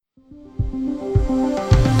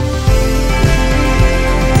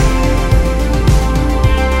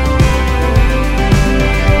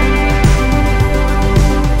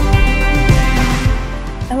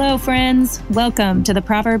friends. Welcome to the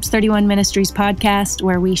Proverbs 31 Ministries podcast,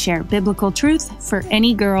 where we share biblical truth for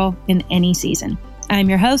any girl in any season. I'm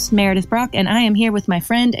your host, Meredith Brock, and I am here with my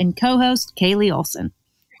friend and co-host, Kaylee Olson.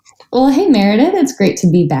 Well, hey, Meredith. It's great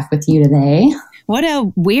to be back with you today. What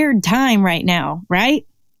a weird time right now, right?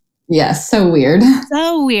 Yes, so weird.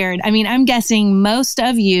 So weird. I mean, I'm guessing most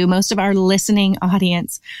of our listening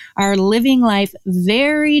audience are living life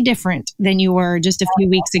very different than you were just a few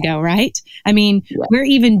weeks ago, right? I mean, We're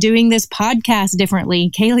even doing this podcast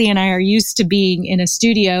differently. Kaylee and I are used to being in a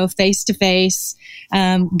studio face to face,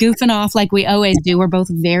 goofing off like we always do. We're both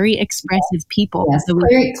very expressive people. Yes, so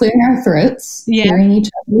clearing our throats, hearing each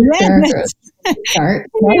other clear our throats.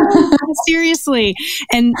 Seriously.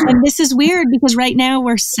 And this is weird because right now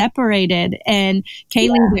we're separated and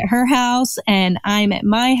Kaylee's at her house and I'm at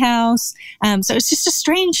my house. So it's just a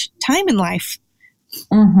strange time in life.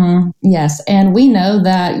 Mm-hmm. Yes. And we know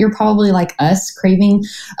that you're probably like us, craving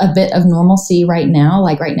a bit of normalcy right now.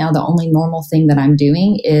 Like right now, the only normal thing that I'm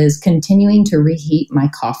doing is continuing to reheat my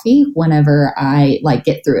coffee whenever I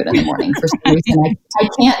get through it in the morning. For some reason, I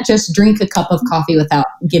can't just drink a cup of coffee without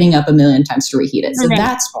getting up a million times to reheat it. So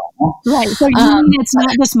that's normal. Right. So you mean it's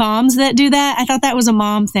not just moms that do that? I thought that was a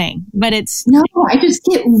mom thing, but it's... No, I just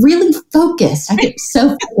get really focused. I get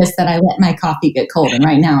so focused that I let my coffee get cold. And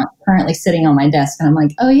right now it's currently sitting on my desk and I'm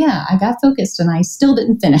like, oh yeah, I got focused and I still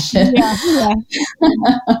didn't finish it. Yeah.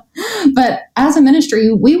 But as a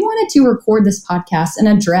ministry, we wanted to record this podcast and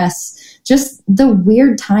address just the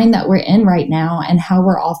weird time that we're in right now and how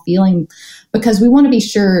we're all feeling, because we want to be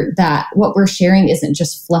sure that what we're sharing isn't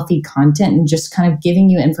just fluffy content and just kind of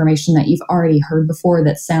giving you information that you've already heard before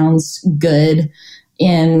that sounds good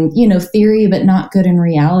in, theory, but not good in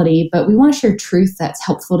reality. But we want to share truth that's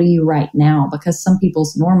helpful to you right now, because some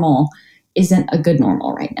people's normal isn't a good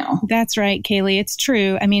normal right now. That's right, Kaylee. It's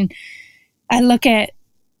true. I mean, I look at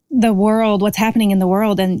the world, what's happening in the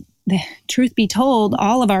world, and the truth be told,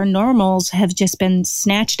 all of our normals have just been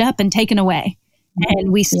snatched up and taken away.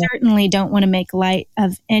 And we certainly don't want to make light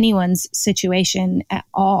of anyone's situation at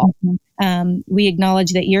all. We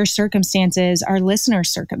acknowledge that your circumstances, our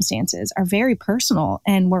listeners' circumstances, are very personal,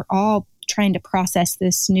 and we're all trying to process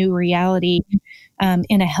this new reality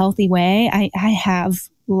in a healthy way. I have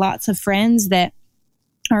lots of friends that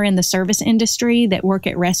are in the service industry that work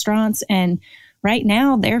at restaurants, and right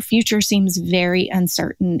now their future seems very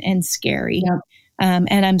uncertain and scary. Yep.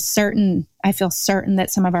 And I feel certain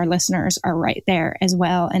that some of our listeners are right there as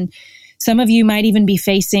well. And some of you might even be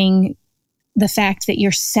facing the fact that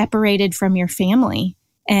you're separated from your family,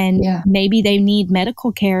 and maybe they need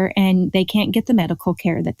medical care and they can't get the medical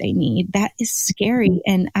care that they need. That is scary.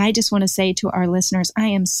 And I just want to say to our listeners, I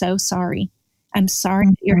am so sorry. I'm sorry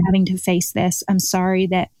that you're having to face this. I'm sorry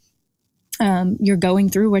that you're going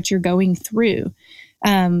through what you're going through.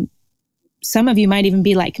 Some of you might even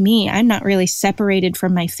be like me. I'm not really separated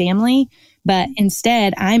from my family, but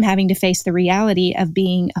instead I'm having to face the reality of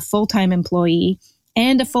being a full-time employee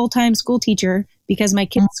and a full-time school teacher because my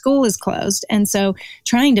kid's school is closed. And so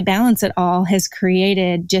trying to balance it all has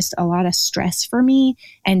created just a lot of stress for me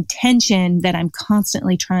and tension that I'm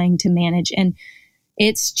constantly trying to manage. And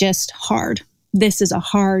it's just hard. This is a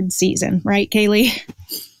hard season, right, Kaylee?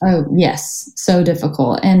 Oh, yes. So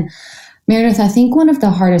difficult. And Meredith, I think one of the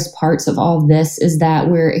hardest parts of all of this is that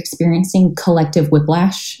we're experiencing collective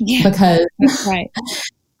whiplash because that's right.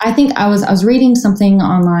 I think I was reading something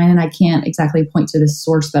online, and I can't exactly point to this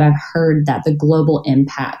source, but I've heard that the global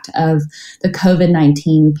impact of the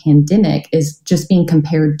COVID-19 pandemic is just being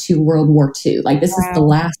compared to World War II. Like this is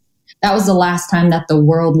that was the last time that the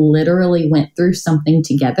world literally went through something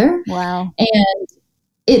together. Wow. And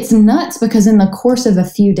it's nuts because in the course of a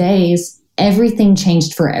few days, everything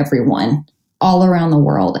changed for everyone all around the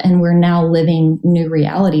world. And we're now living new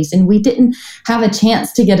realities. And we didn't have a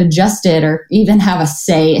chance to get adjusted or even have a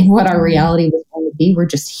say in what our reality was going to be. We're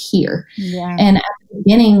just here. Yeah. And at the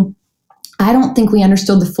beginning, I don't think we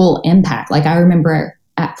understood the full impact. Like I remember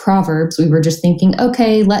at Proverbs, we were just thinking,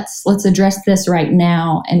 okay, let's address this right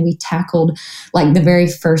now. And we tackled like the very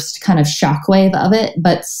first kind of shockwave of it,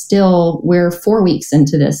 but still we're 4 weeks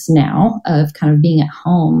into this now of kind of being at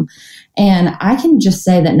home. And I can just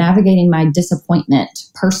say that navigating my disappointment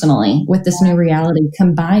personally with this new reality,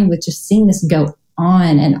 combined with just seeing this go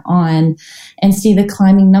on and see the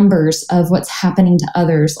climbing numbers of what's happening to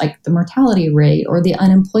others, like the mortality rate or the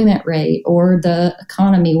unemployment rate or the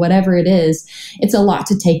economy, whatever it is, it's a lot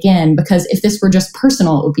to take in, because if this were just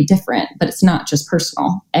personal, it would be different, but it's not just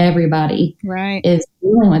personal. Everybody is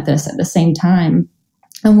dealing with this at the same time.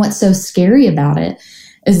 And what's so scary about it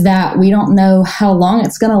is that we don't know how long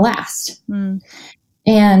it's going to last.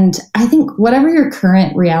 And I think whatever your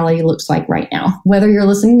current reality looks like right now, whether you're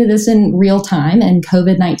listening to this in real time and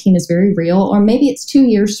COVID-19 is very real, or maybe it's 2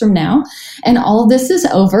 years from now and all of this is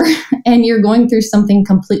over and you're going through something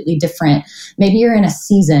completely different. Maybe you're in a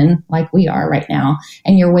season like we are right now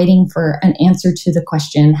and you're waiting for an answer to the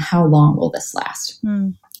question, how long will this last?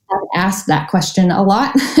 I've asked that question a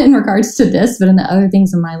lot in regards to this, but in the other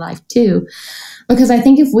things in my life too. Because I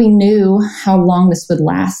think if we knew how long this would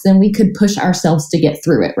last, then we could push ourselves to get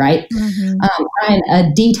through it, right? I'm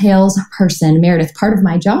a details person, Meredith. Part of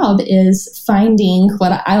my job is finding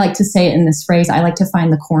what I like to say in this phrase. I like to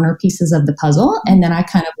find the corner pieces of the puzzle, and then I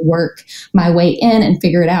kind of work my way in and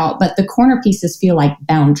figure it out. But the corner pieces feel like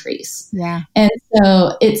boundaries. Yeah. And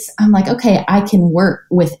so I'm like, okay, I can work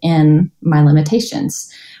within my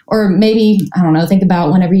limitations. Or maybe, I don't know, think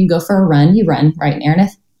about whenever you go for a run, you run, right,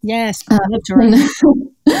 Meredith? Yes.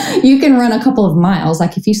 You can run a couple of miles.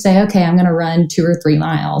 Like if you say, okay, I'm going to run 2 or 3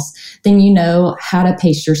 miles, then you know how to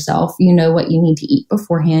pace yourself. You know what you need to eat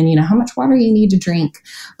beforehand. You know how much water you need to drink.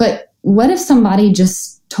 But what if somebody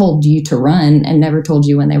just told you to run and never told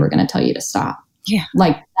you when they were going to tell you to stop? Yeah.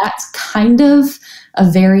 Like that's kind of a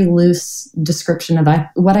very loose description of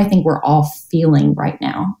what I think we're all feeling right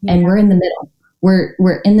now. Yeah. And we're in the middle.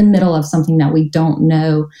 We're in the middle of something that we don't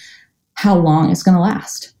know how long it's going to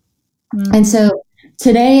last. And so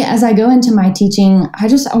today, as I go into my teaching, I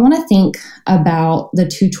want to think about the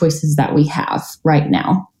 2 choices that we have right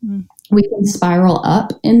now. We can spiral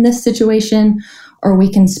up in this situation or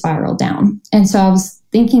we can spiral down. And so I was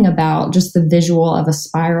thinking about just the visual of a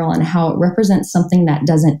spiral and how it represents something that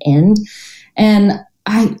doesn't end. And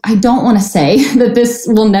I don't want to say that this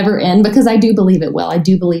will never end because I do believe it will. I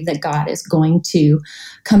do believe that God is going to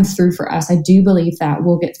come through for us. I do believe that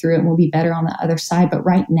we'll get through it and we'll be better on the other side. But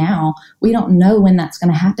right now, we don't know when that's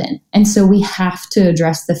going to happen. And so we have to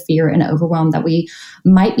address the fear and overwhelm that we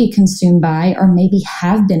might be consumed by or maybe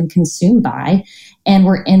have been consumed by. And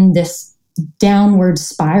we're in this downward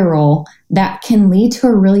spiral that can lead to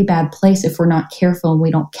a really bad place if we're not careful and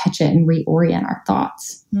we don't catch it and reorient our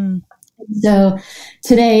thoughts. So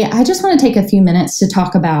today, I just want to take a few minutes to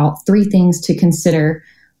talk about 3 things to consider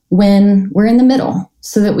when we're in the middle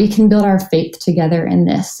so that we can build our faith together in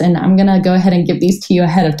this. And I'm going to go ahead and give these to you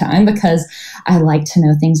ahead of time because I like to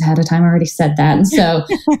know things ahead of time. I already said that. And so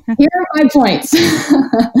here are my points.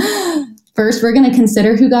 First, we're going to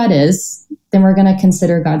consider who God is. Then we're going to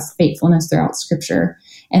consider God's faithfulness throughout Scripture.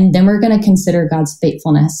 And then we're going to consider God's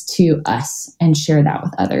faithfulness to us and share that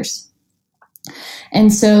with others.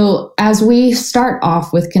 And so as we start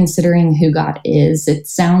off with considering who God is, it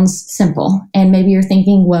sounds simple. And maybe you're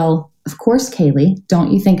thinking, well, of course, Kaylee,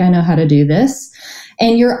 don't you think I know how to do this?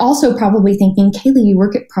 And you're also probably thinking, Kaylee, you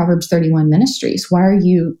work at Proverbs 31 Ministries. Why are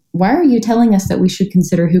you telling us that we should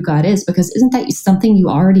consider who God is? Because isn't that something you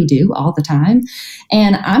already do all the time?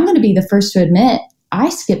 And I'm going to be the first to admit, I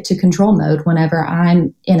skip to control mode whenever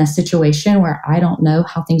I'm in a situation where I don't know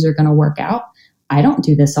how things are going to work out. I don't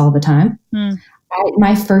do this all the time.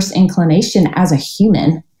 My first inclination as a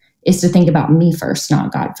human is to think about me first,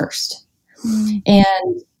 not God first.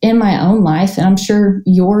 And in my own life, and I'm sure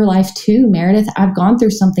your life too, Meredith, I've gone through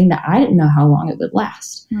something that I didn't know how long it would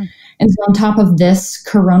last. And so on top of this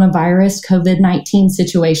coronavirus, COVID-19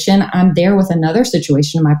 situation, I'm there with another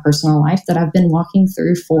situation in my personal life that I've been walking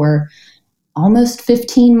through for almost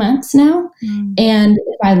 15 months now. And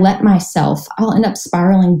if I let myself, I'll end up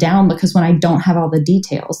spiraling down because when I don't have all the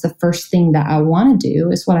details, the first thing that I want to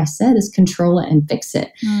do is what I said is control it and fix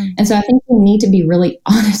it. And so I think we need to be really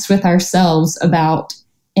honest with ourselves about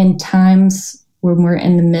in times when we're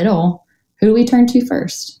in the middle, who do we turn to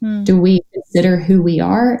first? Do we consider who we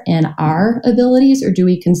are and our abilities, or do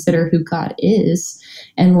we consider who God is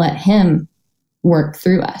and let Him work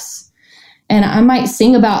through us? And I might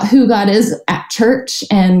sing about who God is at church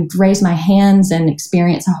and raise my hands and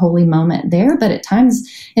experience a holy moment there. But at times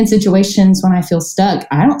in situations when I feel stuck,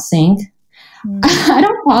 I don't sing. I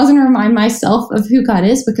don't pause and remind myself of who God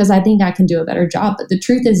is because I think I can do a better job. But the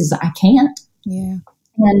truth is I can't. Yeah.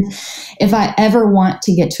 And if I ever want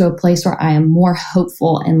to get to a place where I am more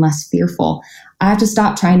hopeful and less fearful, I have to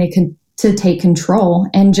stop trying to take control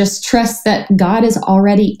and just trust that God is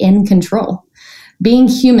already in control. Being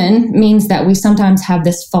human means that we sometimes have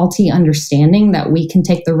this faulty understanding that we can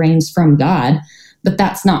take the reins from God, but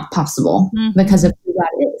that's not possible because of who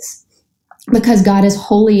God is. Because God is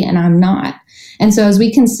holy and I'm not. And so as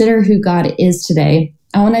we consider who God is today,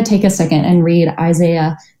 I want to take a second and read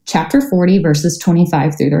Isaiah chapter 40, verses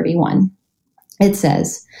 25 through 31. It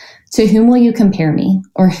says, "To whom will you compare me,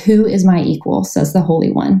 or who is my equal, says the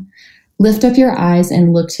Holy One? Lift up your eyes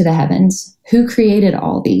and look to the heavens. Who created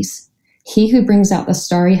all these? He who brings out the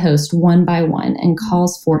starry host one by one and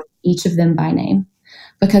calls forth each of them by name.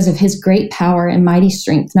 Because of his great power and mighty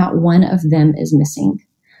strength, not one of them is missing.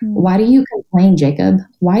 Why do you complain, Jacob?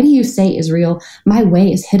 Why do you say, Israel, my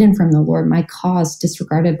way is hidden from the Lord, my cause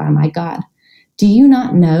disregarded by my God? Do you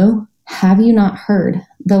not know? Have you not heard?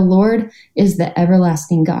 The Lord is the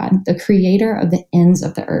everlasting God, the creator of the ends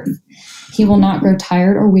of the earth. He will not grow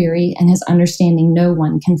tired or weary, and his understanding no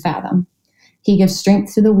one can fathom. He gives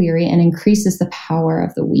strength to the weary and increases the power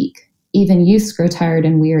of the weak. Even youths grow tired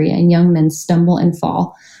and weary, and young men stumble and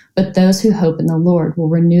fall. But those who hope in the Lord will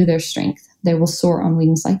renew their strength. They will soar on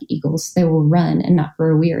wings like eagles. They will run and not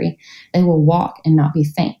grow weary. They will walk and not be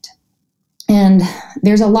faint. And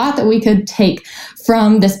there's a lot that we could take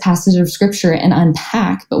from this passage of scripture and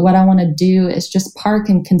unpack. But what I want to do is just park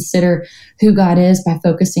and consider who God is by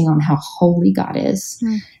focusing on how holy God is.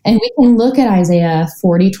 And we can look at Isaiah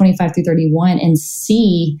 40, 25 through 31 and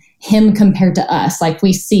see him compared to us. Like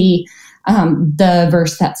we see the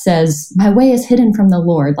verse that says, my way is hidden from the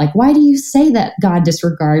Lord. Like, why do you say that God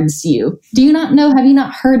disregards you? Do you not know? Have you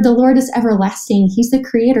not heard? The Lord is everlasting. He's the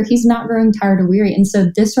creator. He's not growing tired or weary. And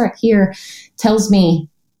so this right here tells me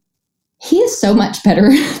he is so much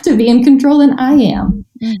better to be in control than I am.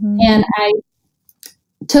 And I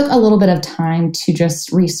took a little bit of time to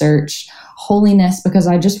just research holiness because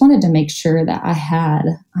I just wanted to make sure that I had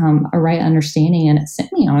a right understanding. And it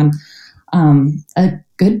sent me on a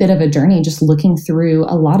good bit of a journey, just looking through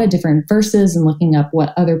a lot of different verses and looking up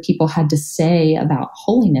what other people had to say about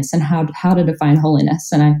holiness and how to define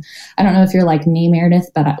holiness. And I don't know if you're like me,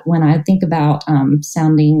 Meredith, but when I think about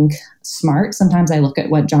sounding smart, sometimes I look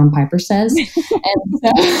at what John Piper says. And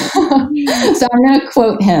so I'm going to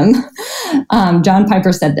quote him. John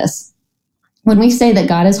Piper said this: when we say that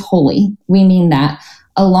God is holy, we mean that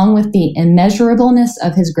along with the immeasurableness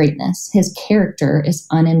of his greatness, his character is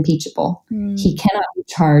unimpeachable. He cannot be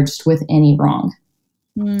charged with any wrong.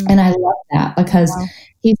 And I love that because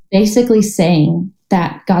he's basically saying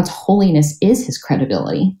that God's holiness is his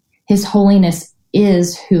credibility. His holiness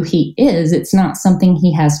is who he is. It's not something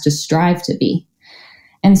he has to strive to be.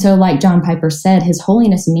 And so like John Piper said, his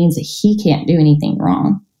holiness means that he can't do anything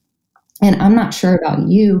wrong. And I'm not sure about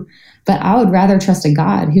you, but I would rather trust a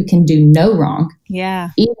God who can do no wrong. Yeah.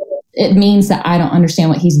 Even if it means that I don't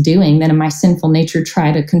understand what he's doing, then in my sinful nature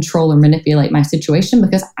try to control or manipulate my situation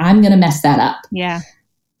because I'm going to mess that up. Yeah.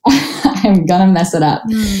 I'm going to mess it up.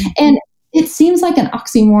 And it seems like an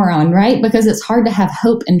oxymoron, right? Because it's hard to have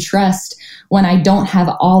hope and trust when I don't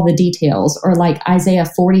have all the details. Or like Isaiah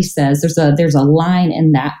 40 says, there's a line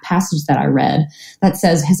in that passage that I read that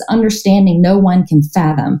says, his understanding no one can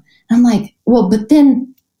fathom. And I'm like, well, but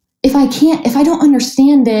then if I don't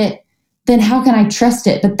understand it, then how can I trust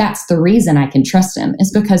it? But that's the reason I can trust him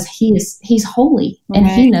is because he's holy and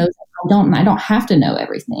he knows I don't have to know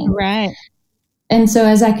everything. Right. And so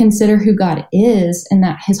as I consider who God is and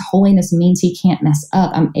that his holiness means he can't mess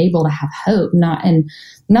up, I'm able to have hope, not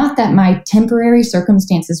that my temporary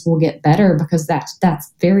circumstances will get better because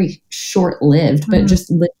that's very short-lived, but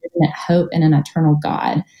just living in hope in an eternal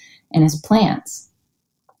God and his plans.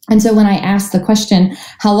 And so when I ask the question,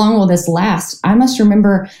 how long will this last? I must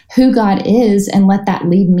remember who God is and let that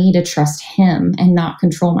lead me to trust him and not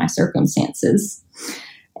control my circumstances.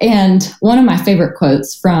 And one of my favorite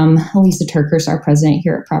quotes from Lisa Turkhurst, our president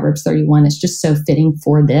here at Proverbs 31, is just so fitting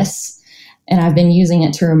for this. And I've been using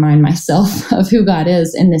it to remind myself of who God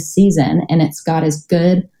is in this season. And it's God is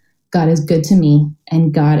good to me,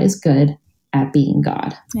 and God is good at being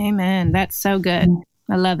God. Amen. That's so good.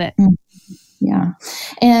 I love it. Yeah.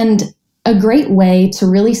 And a great way to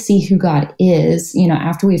really see who God is,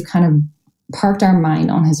 after we've kind of parked our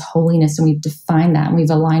mind on his holiness and we've defined that and we've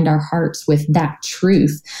aligned our hearts with that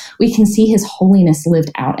truth, we can see his holiness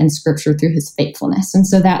lived out in scripture through his faithfulness. And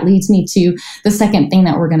so that leads me to the second thing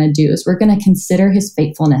that we're going to do is we're going to consider his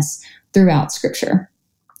faithfulness throughout scripture.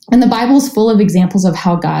 And the Bible's full of examples of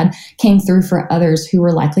how God came through for others who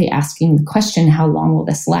were likely asking the question, how long will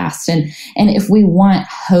this last? And if we want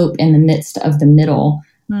hope in the midst of the middle,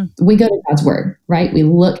 we go to God's word, right? We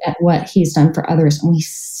look at what he's done for others and we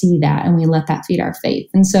see that and we let that feed our faith.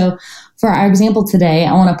 And so for our example today,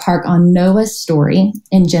 I want to park on Noah's story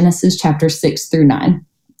in Genesis chapter 6 through 9.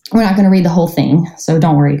 We're not going to read the whole thing, so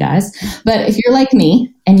don't worry, guys. But if you're like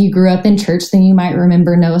me and you grew up in church, then you might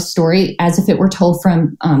remember Noah's story as if it were told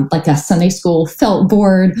from like a Sunday school felt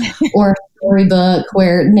board or storybook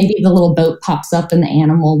where maybe the little boat pops up and the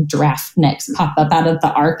animal giraffe necks pop up out of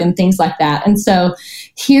the ark and things like that. And so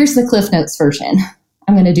here's the Cliff Notes version.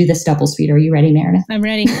 I'm going to do this double speed. Are you ready, Meredith? I'm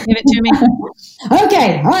ready. Give it to me.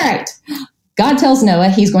 Okay. All right. God tells Noah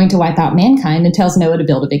he's going to wipe out mankind and tells Noah to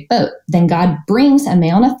build a big boat. Then God brings a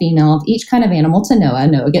male and a female of each kind of animal to Noah.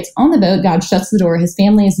 Noah gets on the boat. God shuts the door. His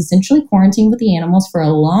family is essentially quarantined with the animals for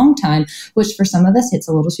a long time, which for some of us hits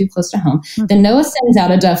a little too close to home. Mm-hmm. Then Noah sends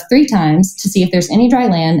out a dove 3 times to see if there's any dry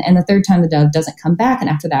land. And the 3rd time the dove doesn't come back.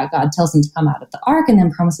 And after that, God tells him to come out of the ark and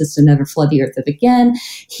then promises to never flood the earth again.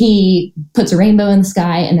 He puts a rainbow in the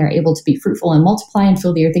sky and they're able to be fruitful and multiply and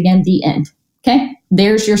fill the earth again. The end. Okay,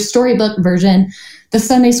 there's your storybook version, the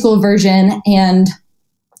Sunday school version. And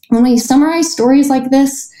when we summarize stories like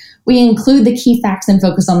this, we include the key facts and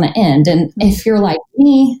focus on the end. And if you're like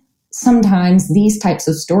me, sometimes these types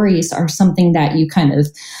of stories are something that you kind of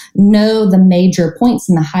know the major points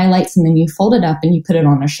and the highlights, and then you fold it up and you put it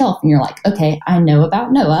on a shelf and you're like, okay, I know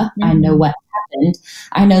about Noah. Mm-hmm. I know what happened.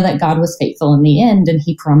 I know that God was faithful in the end and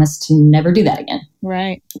he promised to never do that again.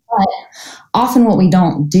 Right. But often what we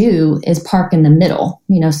don't do is park in the middle,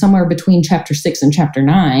 somewhere between chapter 6 and chapter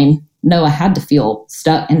 9. Noah had to feel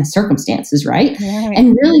stuck in the circumstances, right?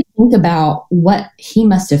 And really think about what he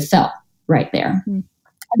must have felt right there. Mm-hmm.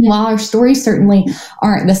 And while our stories certainly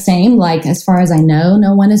aren't the same, like as far as I know,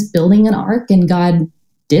 no one is building an ark, and God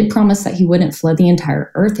did promise that he wouldn't flood the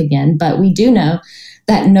entire earth again. But we do know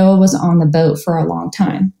that Noah was on the boat for a long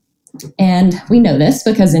time. And we know this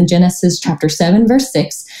because in Genesis chapter 7, verse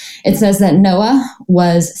 6, it says that Noah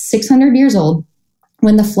was 600 years old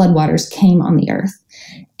when the floodwaters came on the earth.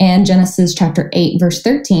 And Genesis chapter 8, verse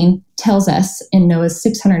 13 tells us in Noah's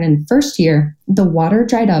 601st year, the water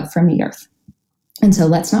dried up from the earth. And so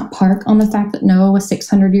let's not park on the fact that Noah was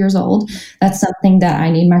 600 years old. That's something that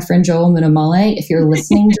I need my friend Joel Munamale. If you're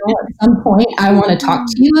listening, Joel, at some point, I want to talk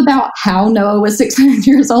to you about how Noah was 600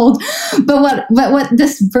 years old. But what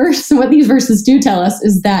these verses do tell us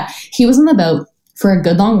is that he was on the boat for a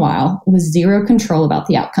good long while with zero control about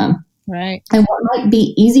the outcome. Right. And what might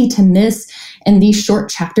be easy to miss in these short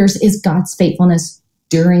chapters is God's faithfulness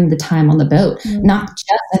during the time on the boat, not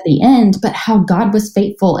just at the end, but how God was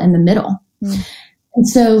faithful in the middle. Mm. And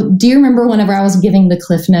so do you remember whenever I was giving the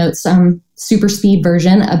Cliff Notes super speed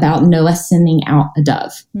version about Noah sending out a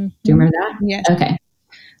dove? Mm-hmm. Do you remember that? Yeah. Okay.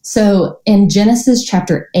 So in Genesis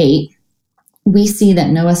chapter 8, we see that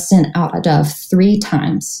Noah sent out a dove 3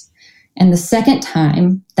 times. And the second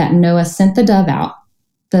time that Noah sent the dove out,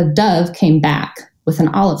 the dove came back with an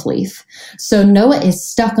olive leaf. So Noah is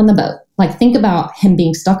stuck on the boat. Like, think about him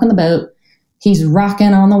being stuck on the boat. He's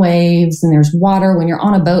rocking on the waves and there's water. When you're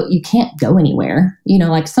on a boat, you can't go anywhere.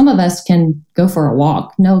 Like some of us can go for a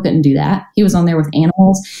walk. Noah couldn't do that. He was on there with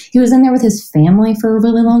animals. He was in there with his family for a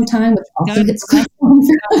really long time, which also gets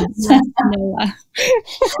Noah.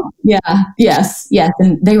 Yeah. Yes.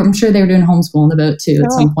 And I'm sure they were doing homeschool on the boat too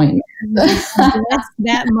at some point.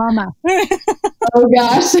 That mama. Oh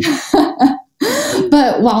gosh.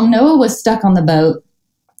 But while Noah was stuck on the boat,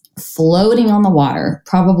 floating on the water,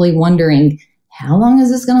 probably wondering, how long is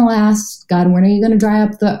this going to last? God, when are you going to dry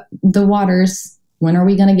up the waters? When are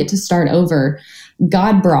we going to get to start over?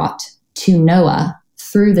 God brought to Noah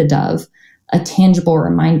through the dove a tangible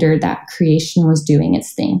reminder that creation was doing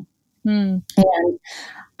its thing. And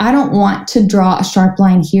I don't want to draw a sharp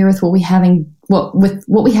line here with what we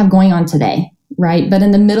have going on today, right? But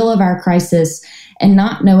in the middle of our crisis and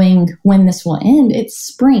not knowing when this will end, it's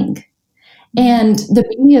spring. And the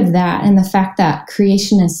beauty of that and the fact that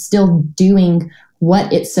creation is still doing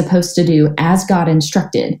what it's supposed to do as God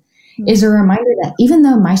instructed is a reminder that even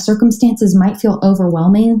though my circumstances might feel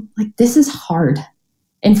overwhelming, like this is hard.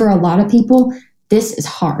 And for a lot of people, this is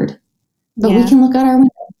hard. But we can look out our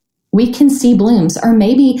window. We can see blooms. Or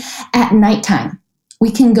maybe at nighttime,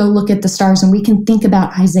 we can go look at the stars and we can think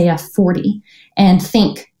about Isaiah 40 and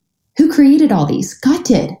think, who created all these? God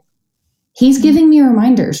did. He's giving me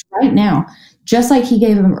reminders right now, just like he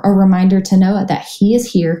gave a reminder to Noah that he is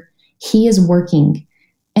here, he is working,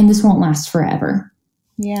 and this won't last forever.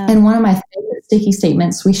 Yeah. And one of my favorite sticky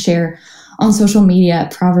statements we share on social media,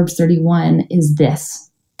 Proverbs 31, is this: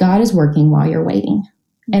 God is working while you're waiting.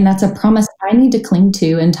 And that's a promise I need to cling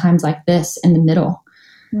to in times like this in the middle.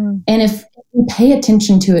 And if we pay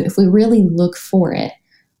attention to it, if we really look for it,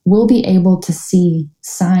 we'll be able to see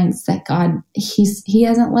signs that God, he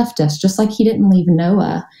hasn't left us, just like he didn't leave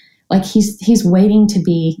Noah. Like he's waiting to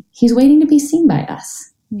be seen by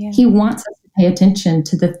us. Yeah. He wants us to pay attention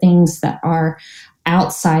to the things that are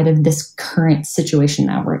outside of this current situation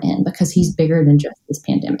that we're in, because he's bigger than just this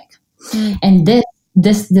pandemic. And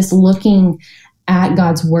this looking at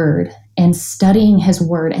God's word and studying his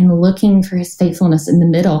word and looking for his faithfulness in the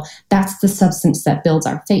middle, that's the substance that builds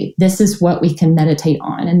our faith. This is what we can meditate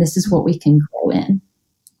on, and this is what we can grow in.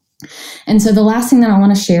 And so the last thing that I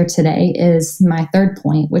want to share today is my third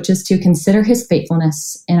point, which is to consider his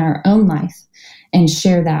faithfulness in our own life and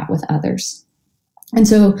share that with others. And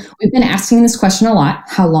so we've been asking this question a lot.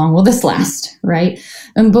 How long will this last? Right?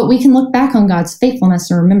 But we can look back on God's faithfulness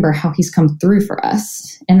and remember how he's come through for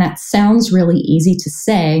us. And that sounds really easy to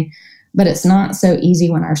say, but it's not so easy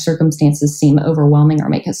when our circumstances seem overwhelming or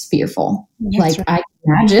make us fearful. That's right. I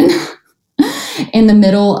can imagine in the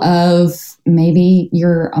middle of maybe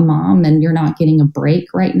you're a mom and you're not getting a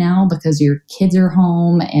break right now because your kids are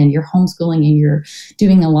home and you're homeschooling and you're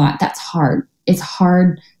doing a lot. That's hard. It's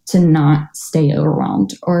hard to not stay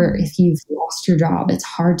overwhelmed. Or if you've lost your job, it's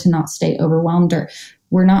hard to not stay overwhelmed. Or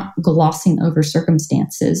we're not glossing over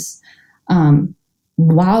circumstances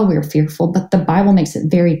while we're fearful, but the Bible makes it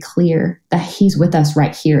very clear that he's with us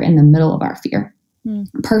right here in the middle of our fear.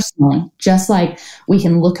 Personally, just like we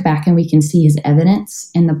can look back and we can see his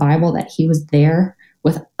evidence in the Bible that he was there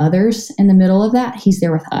with others in the middle of that, he's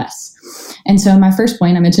there with us. And so my first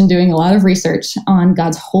point, I mentioned doing a lot of research on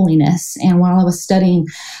God's holiness. And while I was studying,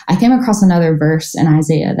 I came across another verse in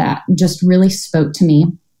Isaiah that just really spoke to me.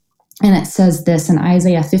 And it says this in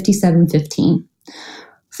Isaiah 57:15.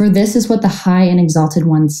 For this is what the high and exalted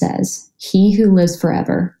one says, he who lives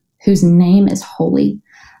forever, whose name is holy.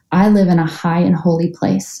 I live in a high and holy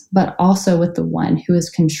place, but also with the one who is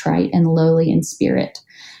contrite and lowly in spirit,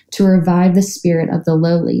 to revive the spirit of the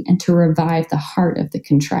lowly and to revive the heart of the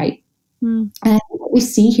contrite. And what we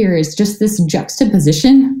see here is just this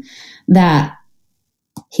juxtaposition that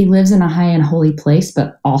he lives in a high and holy place,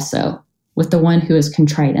 but also with the one who is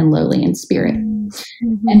contrite and lowly in spirit.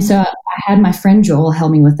 And so I had my friend Joel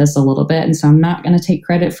help me with this a little bit. And so I'm not going to take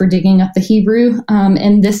credit for digging up the Hebrew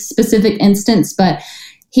in this specific instance, but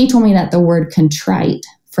he told me that the word contrite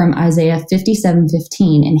from Isaiah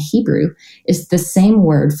 57:15 in Hebrew is the same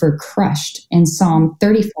word for crushed in Psalm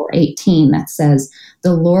 34:18 that says,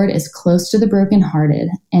 the Lord is close to the brokenhearted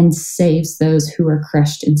and saves those who are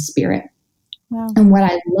crushed in spirit. Wow. And what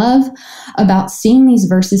I love about seeing these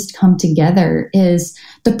verses come together is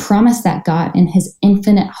the promise that God in his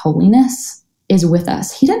infinite holiness is with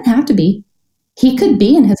us. He doesn't have to be. He could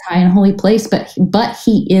be in his high and holy place, but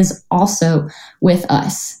he is also with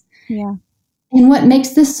us. Yeah. And what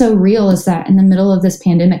makes this so real is that in the middle of this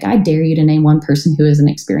pandemic, I dare you to name one person who isn't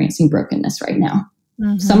experiencing brokenness right now.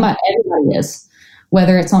 Everybody is,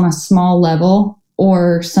 whether it's on a small level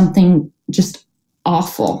or something just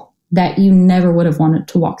awful that you never would have wanted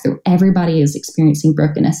to walk through. Everybody is experiencing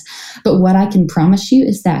brokenness. But what I can promise you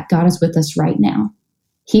is that God is with us right now.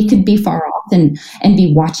 He could be far off and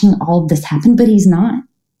be watching all of this happen, but he's not.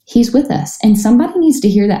 He's with us. And somebody needs to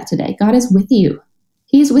hear that today. God is with you.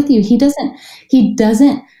 He's with you. He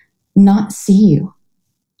doesn't not see you.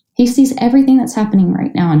 He sees everything that's happening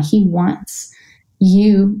right now, and he wants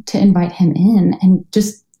you to invite him in and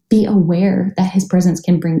just be aware that his presence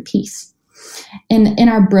can bring peace. And in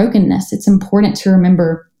our brokenness, it's important to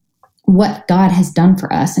remember what God has done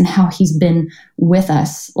for us and how he's been with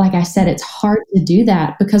us. Like I said, it's hard to do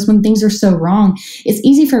that because when things are so wrong, it's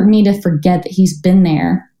easy for me to forget that he's been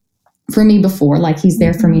there for me before, like he's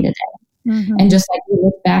there for me today. And just like we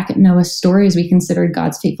look back at Noah's story as we considered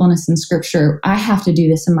God's faithfulness in scripture, I have to do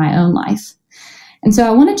this in my own life. And so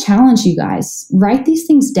I want to challenge you guys, write these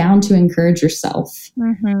things down to encourage yourself.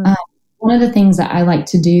 One of the things that I like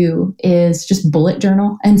to do is just bullet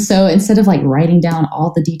journal. And so instead of like writing down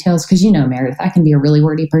all the details, because you know, Meredith, I can be a really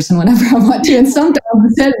wordy person whenever I want to. And sometimes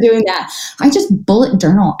instead of doing that, I just bullet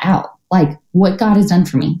journal out like what God has done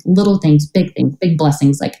for me, little things, big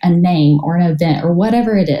blessings, like a name or an event or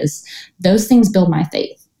whatever it is. Those things build my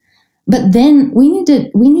faith. But then we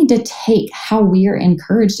need to take how we are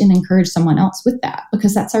encouraged and encourage someone else with that,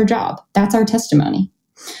 because that's our job. That's our testimony.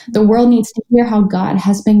 The world needs to hear how God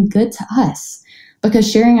has been good to us,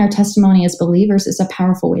 because sharing our testimony as believers is a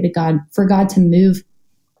powerful way for God to move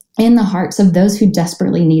in the hearts of those who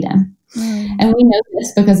desperately need him. And we know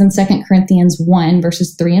this because in 2 Corinthians 1,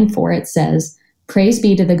 verses 3 and 4, it says, praise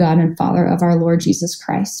be to the God and Father of our Lord Jesus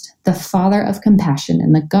Christ, the Father of compassion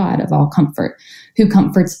and the God of all comfort, who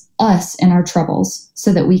comforts us in our troubles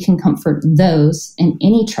so that we can comfort those in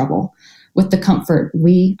any trouble with the comfort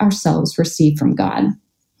we ourselves receive from God.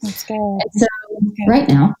 That's good. And so right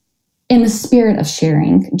now, in the spirit of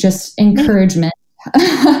sharing, just encouragement,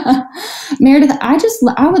 Meredith,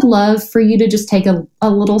 I would love for you to just take a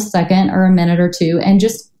little second or a minute or two and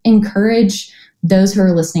just encourage those who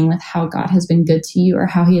are listening with how God has been good to you or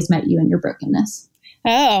how he has met you in your brokenness.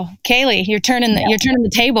 Oh, Kaylee, you're turning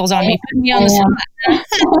the tables on me, putting me on the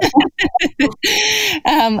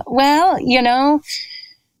spot. Well,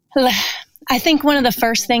 I think one of the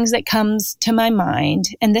first things that comes to my mind,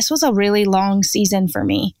 and this was a really long season for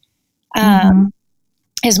me,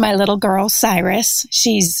 is my little girl, Cyrus.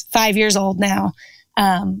 She's 5 years old now.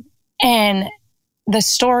 And the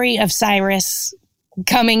story of Cyrus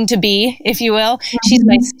coming to be, if you will,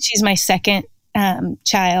 she's my second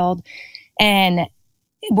child. And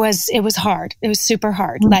it was hard. It was super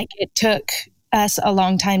hard. Like, it took us a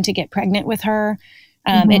long time to get pregnant with her.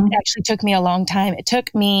 It actually took me a long time. It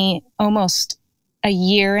took me almost a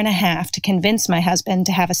year and a half to convince my husband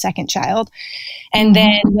to have a second child. And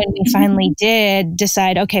then when we finally did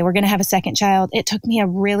decide, okay, we're going to have a second child, it took me a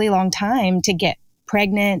really long time to get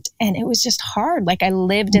pregnant. And it was just hard. Like, I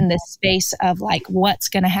lived in this space of like, what's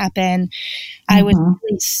going to happen? I was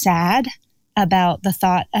really sad about the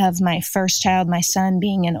thought of my first child, my son,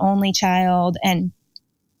 being an only child, and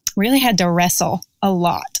really had to wrestle a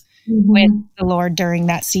lot with the Lord during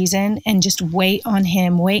that season, and just wait on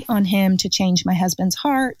him to change my husband's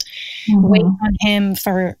heart, wait on him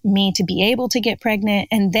for me to be able to get pregnant.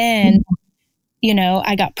 And then,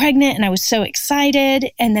 I got pregnant and I was so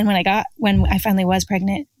excited. And then when I finally was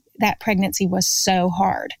pregnant, that pregnancy was so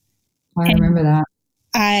hard. I remember that.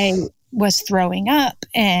 I was throwing up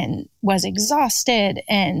and was exhausted,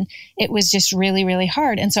 and it was just really, really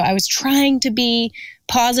hard. And so I was trying to be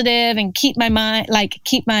positive and keep my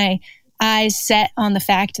eyes set on the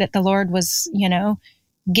fact that the Lord was,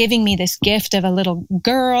 giving me this gift of a little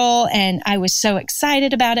girl. And I was so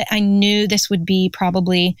excited about it. I knew this would be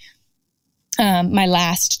probably my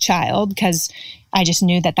last child, because I just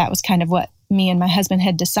knew that was kind of what me and my husband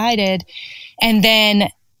had decided. And then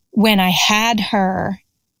when I had her,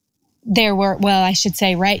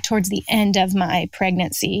 right towards the end of my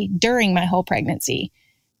pregnancy, during my whole pregnancy,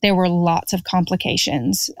 there were lots of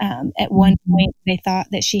complications. At one point, they thought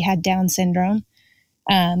that she had Down syndrome.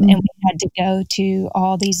 And we had to go to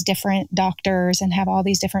all these different doctors and have all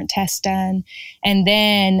these different tests done. And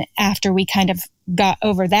then after we kind of got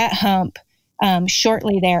over that hump,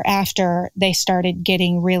 shortly thereafter, they started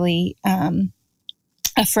getting really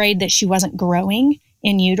afraid that she wasn't growing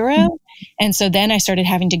in utero. And so then I started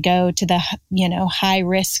having to go to the, high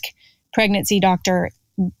risk pregnancy doctor.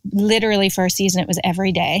 Literally for a season, it was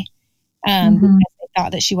every day, because they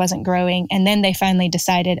thought that she wasn't growing. And then they finally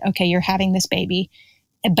decided, okay, you're having this baby,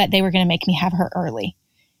 but they were going to make me have her early.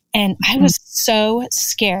 And I was so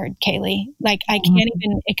scared, Kaylee. Like, I can't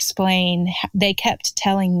even explain. They kept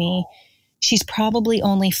telling me she's probably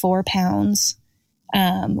only 4 pounds.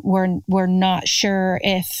 We're not sure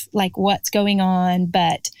if what's going on,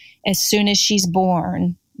 but as soon as she's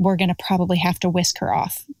born, we're going to probably have to whisk her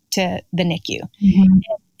off to the NICU.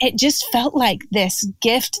 It just felt like this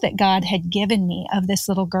gift that God had given me of this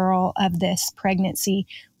little girl, of this pregnancy,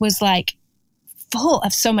 was like full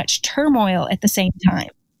of so much turmoil at the same time,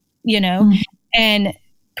 and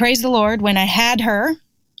praise the Lord, when I had her,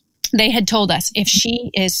 they had told us, if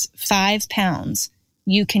she is 5 pounds,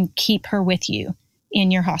 you can keep her with you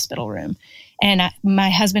in your hospital room. And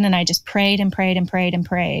my husband and I just prayed and prayed and prayed and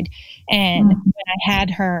prayed. And when I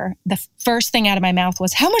had her, the first thing out of my mouth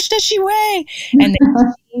was, how much does she weigh? And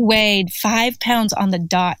then she weighed 5 pounds on the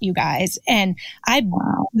dot, you guys. And I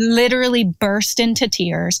literally burst into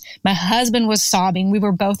tears. My husband was sobbing. We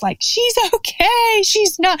were both like, she's okay.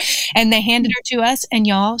 She's not. And they handed her to us. And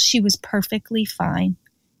y'all, she was perfectly fine.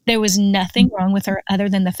 There was nothing wrong with her other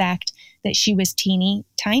than the fact that she was teeny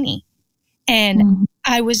tiny. And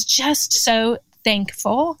I was just so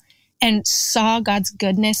thankful and saw God's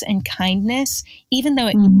goodness and kindness, even though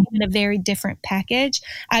it came in a very different package.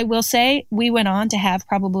 I will say we went on to have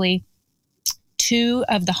probably 2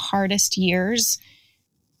 of the hardest years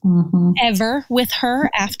ever with her.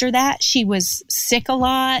 After that, she was sick a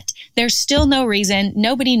lot. There's still no reason.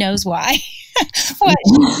 Nobody knows why. Well,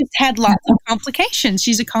 she just had lots of complications.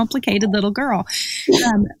 She's a complicated little girl.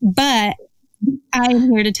 But I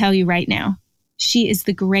am here to tell you right now, she is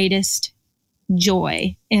the greatest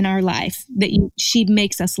joy in our life. She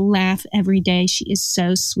makes us laugh every day. She is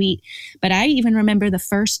so sweet. But I even remember the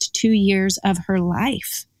first 2 years of her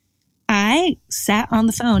life. I sat on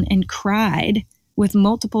the phone and cried with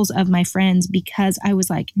multiples of my friends because I was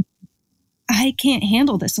like, I can't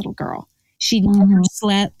handle this little girl. She never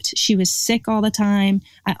slept. She was sick all the time.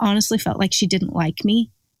 I honestly felt like she didn't like me.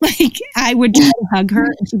 Like, I would try to hug her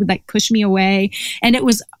and she would push me away, and it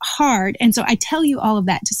was hard. And so I tell you all of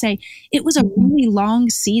that to say it was a really long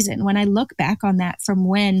season. When I look back on that, from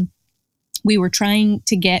when we were trying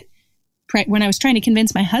to when I was trying to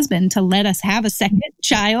convince my husband to let us have a second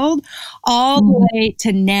child, all the way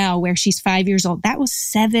to now where she's 5 years old, that was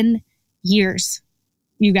 7 years,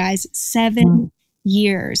 you guys, 7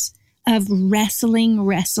 years of wrestling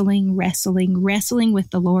with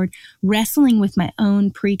the Lord, wrestling with my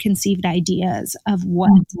own preconceived ideas of what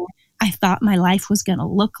I thought my life was going to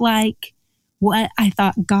look like, what I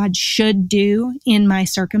thought God should do in my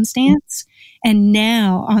circumstance. And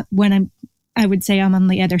now when I would say I'm on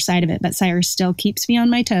the other side of it, but Cyrus still keeps me on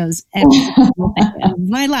my toes every single day of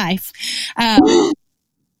my life.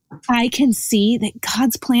 I can see that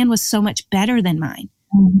God's plan was so much better than mine.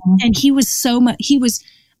 And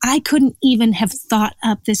I couldn't even have thought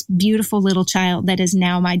up this beautiful little child that is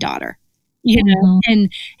now my daughter, you know,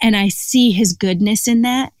 and I see his goodness in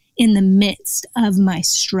that, in the midst of my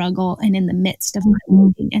struggle and in the midst of my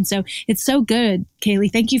waiting. And so it's so good,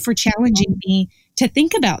 Kaylee. Thank you for challenging me to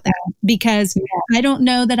think about that, because I don't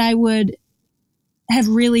know that I would have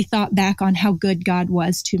really thought back on how good God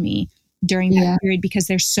was to me during that period, because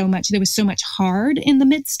there was so much hard in the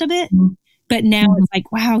midst of it. But now it's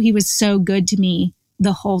like, wow, he was so good to me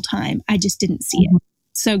the whole time. I just didn't see it.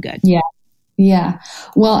 So good. Yeah.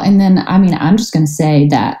 Well, and then, I mean, I'm just going to say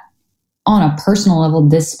that on a personal level,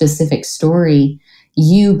 this specific story,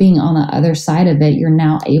 you being on the other side of it, you're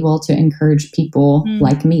now able to encourage people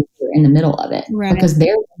like me who are in the middle of it. Right. Because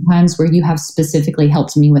there are times where you have specifically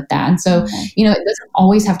helped me with that. And so, you know, it doesn't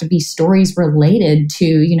always have to be stories related to,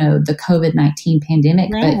 you know, the COVID-19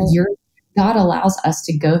 pandemic, but God allows us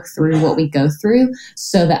to go through what we go through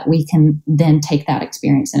so that we can then take that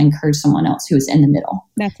experience and encourage someone else who is in the middle.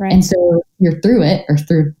 That's right. And so you're through it, or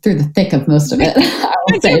through the thick of most of it. I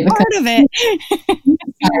would say, part of it.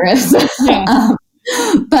 Cyrus.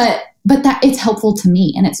 But that it's helpful to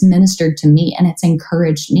me, and it's ministered to me, and it's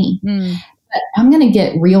encouraged me. But I'm going to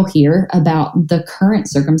get real here about the current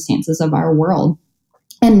circumstances of our world,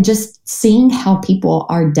 and just seeing how people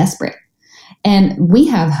are desperate. And we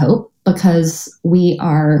have hope because we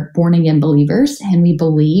are born again believers, and we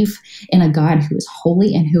believe in a God who is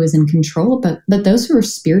holy and who is in control. But those who are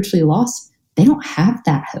spiritually lost, they don't have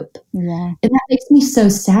that hope. And that makes me so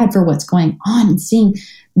sad for what's going on, and seeing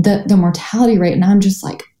the mortality rate. And I'm just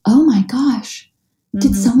like, oh my gosh,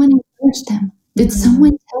 did someone encourage them? Did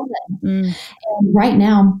someone tell them? And right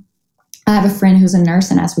now, I have a friend who's a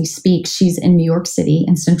nurse, and as we speak, she's in New York City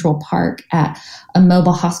in Central Park at a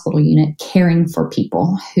mobile hospital unit caring for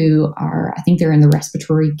people who are, I think they're in the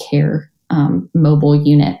respiratory care mobile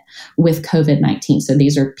unit with COVID-19. So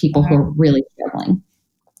these are people who are really struggling.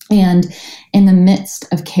 And in the midst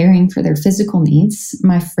of caring for their physical needs,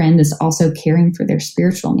 my friend is also caring for their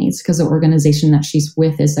spiritual needs, because the organization that she's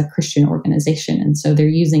with is a Christian organization. And so they're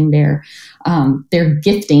using their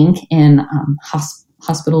gifting in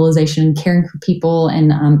hospitalization, caring for people,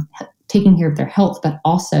 and taking care of their health, but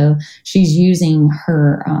also she's using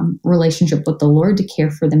her relationship with the Lord to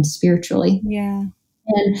care for them spiritually.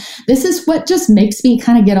 And this is what just makes me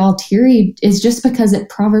kind of get all teary, is just because at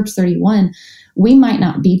Proverbs 31, we might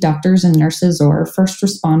not be doctors and nurses or first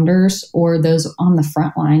responders or those on the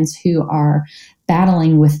front lines who are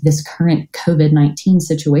battling with this current COVID-19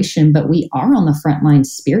 situation, but we are on the front lines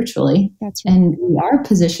spiritually. That's right. And we are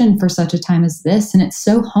positioned for such a time as this. And it's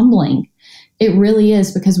so humbling. It really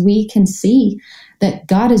is, because we can see that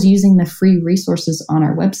God is using the free resources on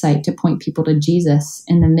our website to point people to Jesus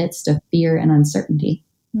in the midst of fear and uncertainty.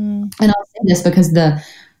 And I'll say this because the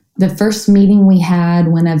first meeting we had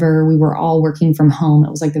whenever we were all working from home,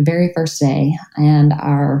 it was like the very first day, and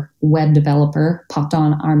our web developer popped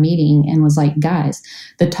on our meeting and was like, guys,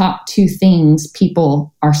 the top 2 things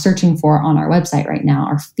people are searching for on our website right now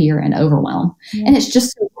are fear and overwhelm. And it's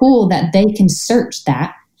just so cool that they can search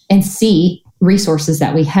that and see resources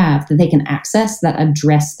that we have that they can access that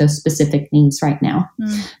address those specific needs right now.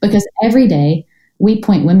 Because every day we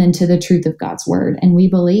point women to the truth of God's word. And we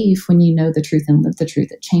believe when you know the truth and live the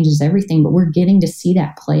truth, it changes everything. But we're getting to see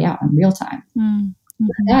that play out in real time.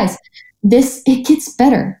 Guys, it gets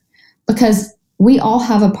better, because we all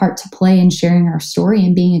have a part to play in sharing our story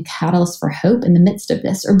and being a catalyst for hope in the midst of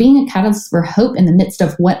this, or being a catalyst for hope in the midst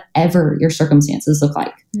of whatever your circumstances look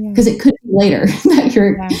like. Because it could be later that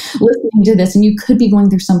you're listening to this and you could be going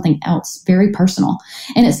through something else very personal.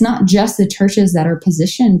 And it's not just the churches that are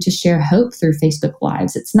positioned to share hope through Facebook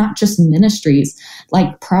Lives. It's not just ministries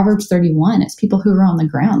like Proverbs 31. It's people who are on the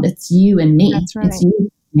ground. It's you and me. That's right. It's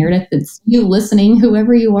you, Meredith. It's you listening,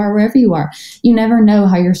 whoever you are, wherever you are. You never know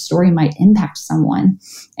how your story might impact someone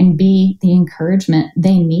and be the encouragement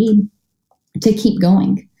they need to keep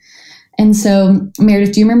going. And so,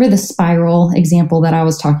 Meredith, do you remember the spiral example that I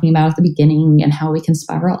was talking about at the beginning, and how we can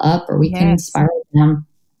spiral up or we can spiral down?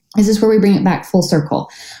 This is where we bring it back full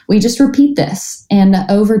circle. We just repeat this. And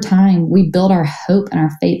over time, we build our hope and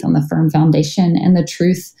our faith on the firm foundation and the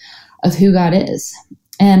truth of who God is.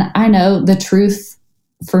 And I know the truth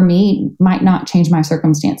for me might not change my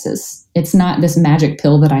circumstances. It's not this magic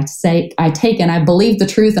pill that I take and I believe the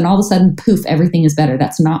truth and all of a sudden, poof, everything is better.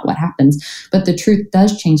 That's not what happens. But the truth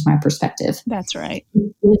does change my perspective. That's right.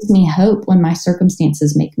 It gives me hope when my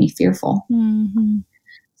circumstances make me fearful. Mm-hmm.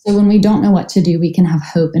 So when we don't know what to do, we can have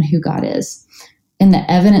hope in who God is and the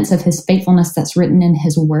evidence of his faithfulness that's written in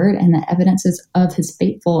his word and the evidences of his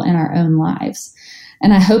faithful in our own lives.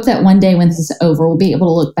 And I hope that one day when this is over, we'll be able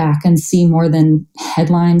to look back and see more than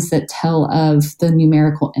headlines that tell of the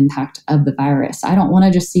numerical impact of the virus. I don't want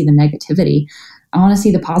to just see the negativity. I want to see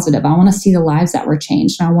the positive. I want to see the lives that were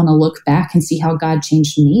changed. And I want to look back and see how God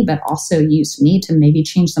changed me, but also used me to maybe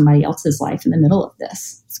change somebody else's life in the middle of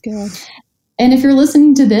this. That's good. And if you're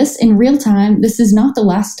listening to this in real time, this is not the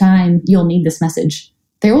last time you'll need this message.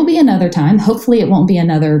 There will be another time. Hopefully it won't be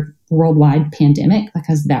another worldwide pandemic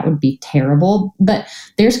because that would be terrible. But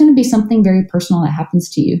there's going to be something very personal that happens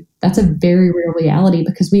to you. That's a very real reality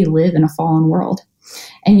because we live in a fallen world.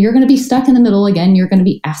 And you're going to be stuck in the middle again. You're going to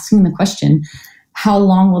be asking the question, how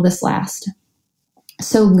long will this last?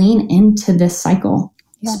 So lean into this cycle.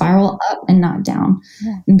 Yeah. Spiral up and not down.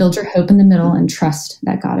 Yeah. And build your hope in the middle and trust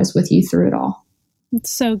that God is with you through it all.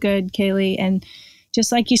 It's so good, Kaylee. And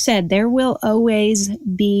just like you said, there will always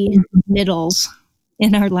be middles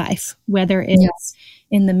in our life, whether it's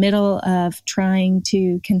in the middle of trying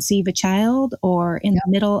to conceive a child or in the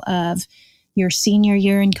middle of your senior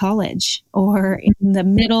year in college or in the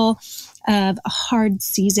middle of a hard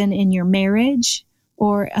season in your marriage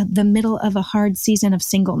or the middle of a hard season of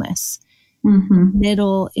singleness. Mm-hmm.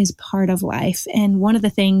 Middle is part of life. And one of the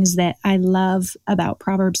things that I love about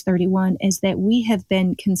Proverbs 31 is that we have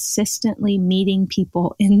been consistently meeting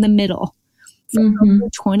people in the middle for over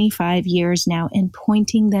 25 years now and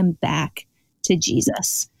pointing them back to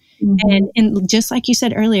Jesus. Mm-hmm. And just like you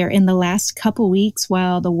said earlier, in the last couple weeks,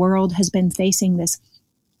 while the world has been facing this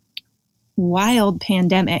wild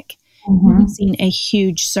pandemic, we've seen a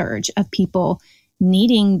huge surge of people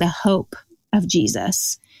needing the hope of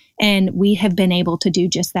Jesus. And we have been able to do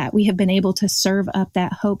just that. We have been able to serve up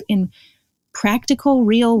that hope in practical,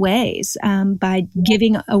 real ways by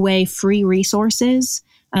giving away free resources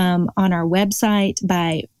on our website,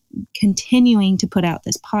 by continuing to put out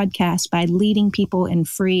this podcast, by leading people in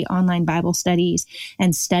free online Bible studies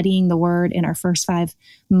and studying the Word in our First 5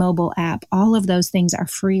 mobile app. All of those things are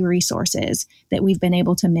free resources that we've been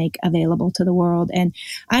able to make available to the world. And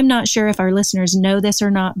I'm not sure if our listeners know this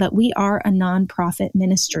or not, but we are a nonprofit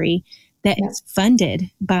ministry that is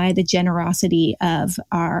funded by the generosity of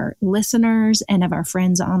our listeners and of our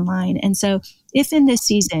friends online. And so if in this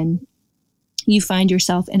season you find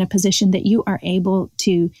yourself in a position that you are able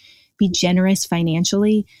to be generous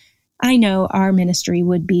financially, I know our ministry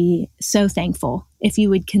would be so thankful if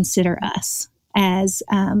you would consider us as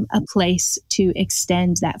a place to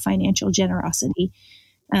extend that financial generosity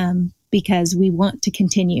because we want to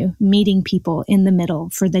continue meeting people in the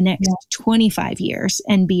middle for the next 25 years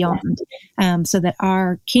and beyond so that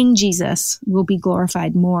our King Jesus will be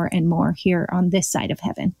glorified more and more here on this side of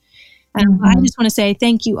heaven. I just want to say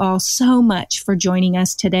thank you all so much for joining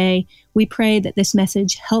us today. We pray that this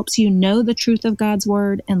message helps you know the truth of God's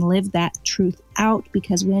word and live that truth out,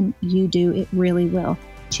 because when you do, it really will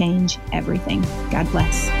change everything. God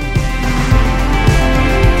bless.